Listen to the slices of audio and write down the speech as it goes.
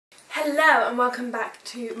Hello and welcome back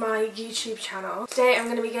to my YouTube channel. Today I'm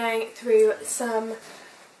going to be going through some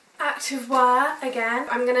activewear again.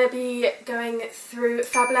 I'm going to be going through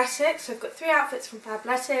fabletics. So I've got 3 outfits from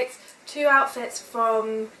fabletics, 2 outfits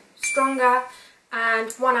from Stronger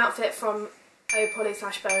and 1 outfit from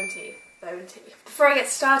Poly/Bowen Tea. Before I get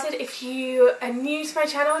started, if you are new to my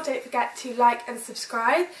channel, don't forget to like and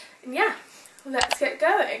subscribe. And yeah, let's get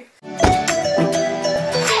going.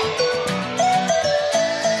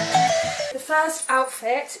 The first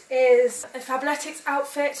outfit is a fabletics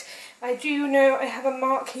outfit. I do know I have a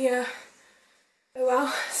mark here. Oh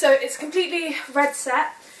well. So it's completely red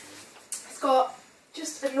set. It's got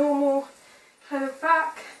just a normal kind of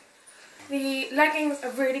back. The leggings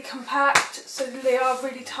are really compact, so they are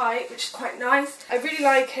really tight, which is quite nice. I really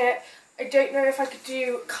like it. I don't know if I could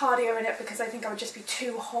do cardio in it because I think I would just be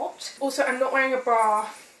too hot. Also, I'm not wearing a bra.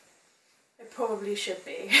 I probably should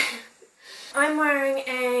be. I'm wearing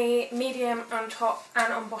a medium on top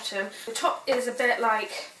and on bottom. The top is a bit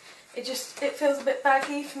like, it feels a bit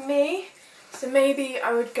baggy for me. So maybe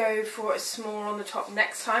I would go for a small on the top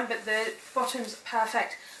next time, but the bottom's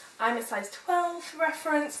perfect. I'm a size 12 for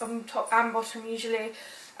reference, on top and bottom usually.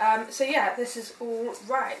 So yeah, this is all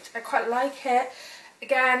right. I quite like it.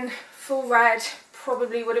 Again, full red,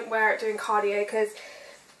 probably wouldn't wear it doing cardio because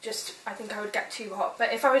I think I would get too hot.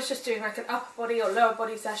 But if I was just doing like an upper body or lower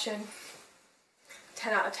body session,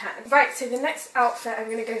 10 out of 10. Right, so the next outfit I'm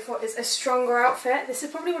going to go for is a Stronger outfit. This is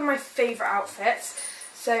probably one of my favourite outfits.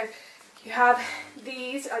 So you have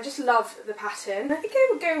these. I just love the pattern. I think it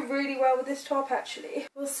would go really well with this top actually.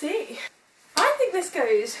 We'll see. I think this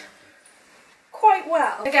goes quite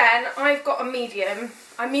well. Again, I've got a medium.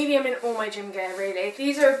 I'm medium in all my gym gear really.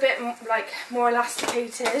 These are a bit like more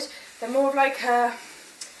elasticated. They're more of like a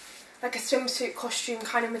swimsuit costume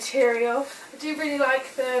kind of material. I do really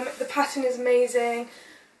like them. The pattern is amazing.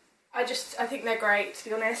 I think they're great, to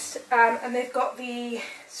be honest. And they've got the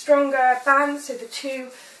Stronger bands, so the 2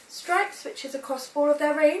 stripes, which is across all of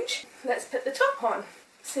their range. Let's put the top on.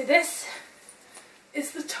 So this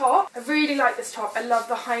is the top. I really like this top. I love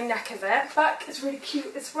the high neck of it. Back is really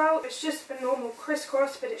cute as well. It's just a normal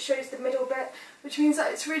crisscross, but it shows the middle bit, which means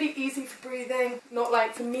that it's really easy for breathing. Not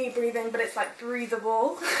like for me breathing, but it's like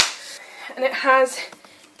breathable. And it has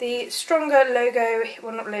the Stronger logo,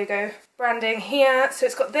 well not logo, branding here. So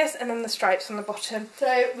it's got this and then the stripes on the bottom.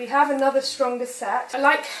 So we have another Stronger set. I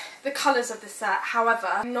like the colours of the set, however,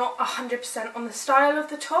 I'm not 100% on the style of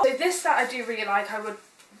the top. So this set I do really like. I would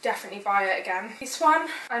definitely buy it again. This one,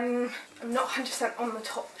 I'm not 100% on the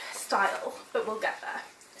top style, but we'll get there.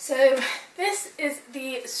 So this is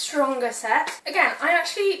the Stronger set. Again, I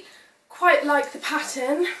actually quite like the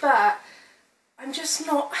pattern, but I'm just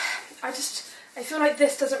not, I feel like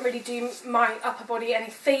this doesn't really do my upper body any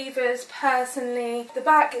favours personally. The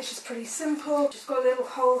back is just pretty simple, just got a little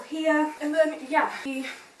hole here. And then yeah, the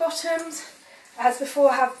bottoms, as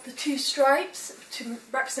before, have the 2 stripes to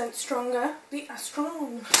represent Stronger. We are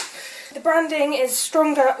strong. The branding is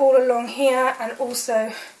Stronger all along here and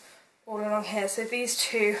also all along here. So these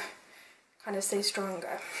 2 kind of say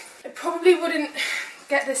Stronger. I probably wouldn't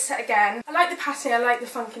get this set again. I like the pattern, I like the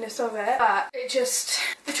funkiness of it, but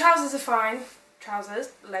the trousers are fine. Trousers,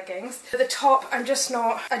 leggings. But the top, I just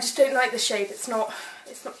don't like the shape. It's not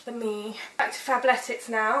for me. Back to fabletics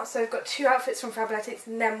now. So I've got 2 outfits from fabletics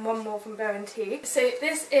and then 1 more from Bowen Tea. So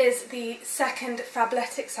this is the second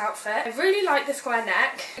fabletics outfit. I really like the square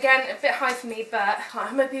neck. Again, a bit high for me, but I can't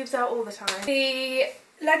have my boobs out all the time. The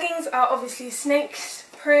leggings are obviously snake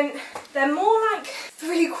print. They're more like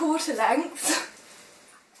 3/4 lengths.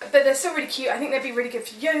 But they're still really cute. I think they'd be really good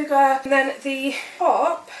for yoga. And then the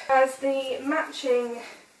top has the matching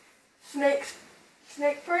snake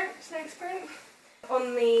print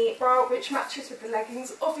on the bra, which matches with the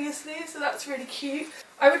leggings, obviously. So that's really cute.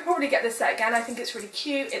 I would probably get this set again. I think it's really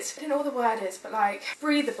cute. I don't know what the word is, but like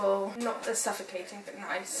breathable, not as suffocating, but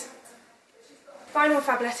nice. Final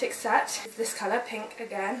fabletics set is this colour, pink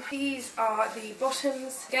again. These are the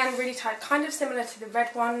bottoms. Again, really tight, kind of similar to the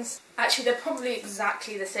red ones. Actually, they're probably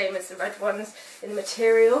exactly the same as the red ones in the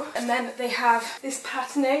material. And then they have this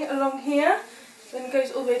patterning along here. Then it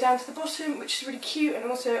goes all the way down to the bottom, which is really cute and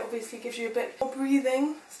also obviously gives you a bit more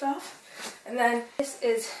breathing stuff. And then this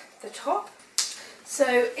is the top.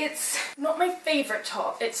 So it's not my favourite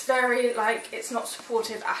top. It's very it's not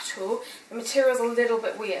supportive at all. The material's a little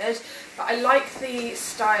bit weird, but I like the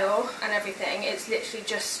style and everything. It's literally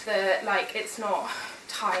just it's not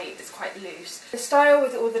tight, it's quite loose. The style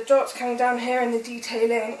with all the dots coming down here and the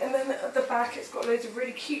detailing, and then at the back it's got loads of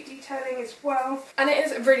really cute detailing as well. And it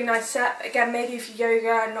is a really nice set. Again, maybe for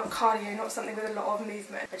yoga and not cardio, not something with a lot of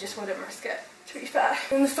movement. I just wouldn't risk it, to be fair.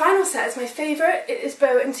 And the final set is my favourite. It is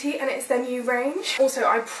Bow and Tea, and it's their new range. Also,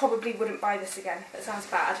 I probably wouldn't buy this again. It sounds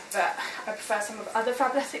bad, but I prefer some of the other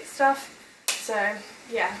Fabletics stuff. So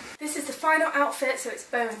yeah, this is the final outfit. So it's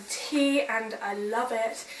Bow and Tea, and I love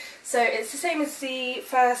it. So it's the same as the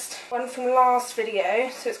first one from last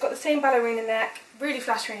video. So it's got the same ballerina neck, really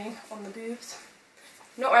flattering on the boobs.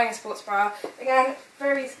 Not wearing a sports bra. Again,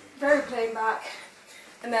 very plain back.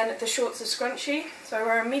 And then the shorts are scrunchy, so I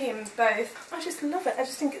wear a medium in both. I just love it. I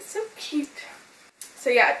just think it's so cute.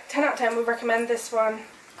 So yeah, 10 out of 10 would recommend this one.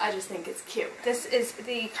 I just think it's cute. This is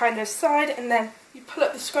the kind of side, and then you pull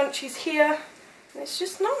up the scrunchies here, and it's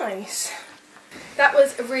just nice. That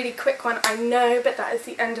was a really quick one, I know, but that is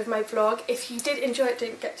the end of my vlog. If you did enjoy it,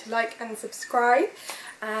 don't forget to like and subscribe,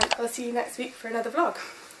 and I'll see you next week for another vlog.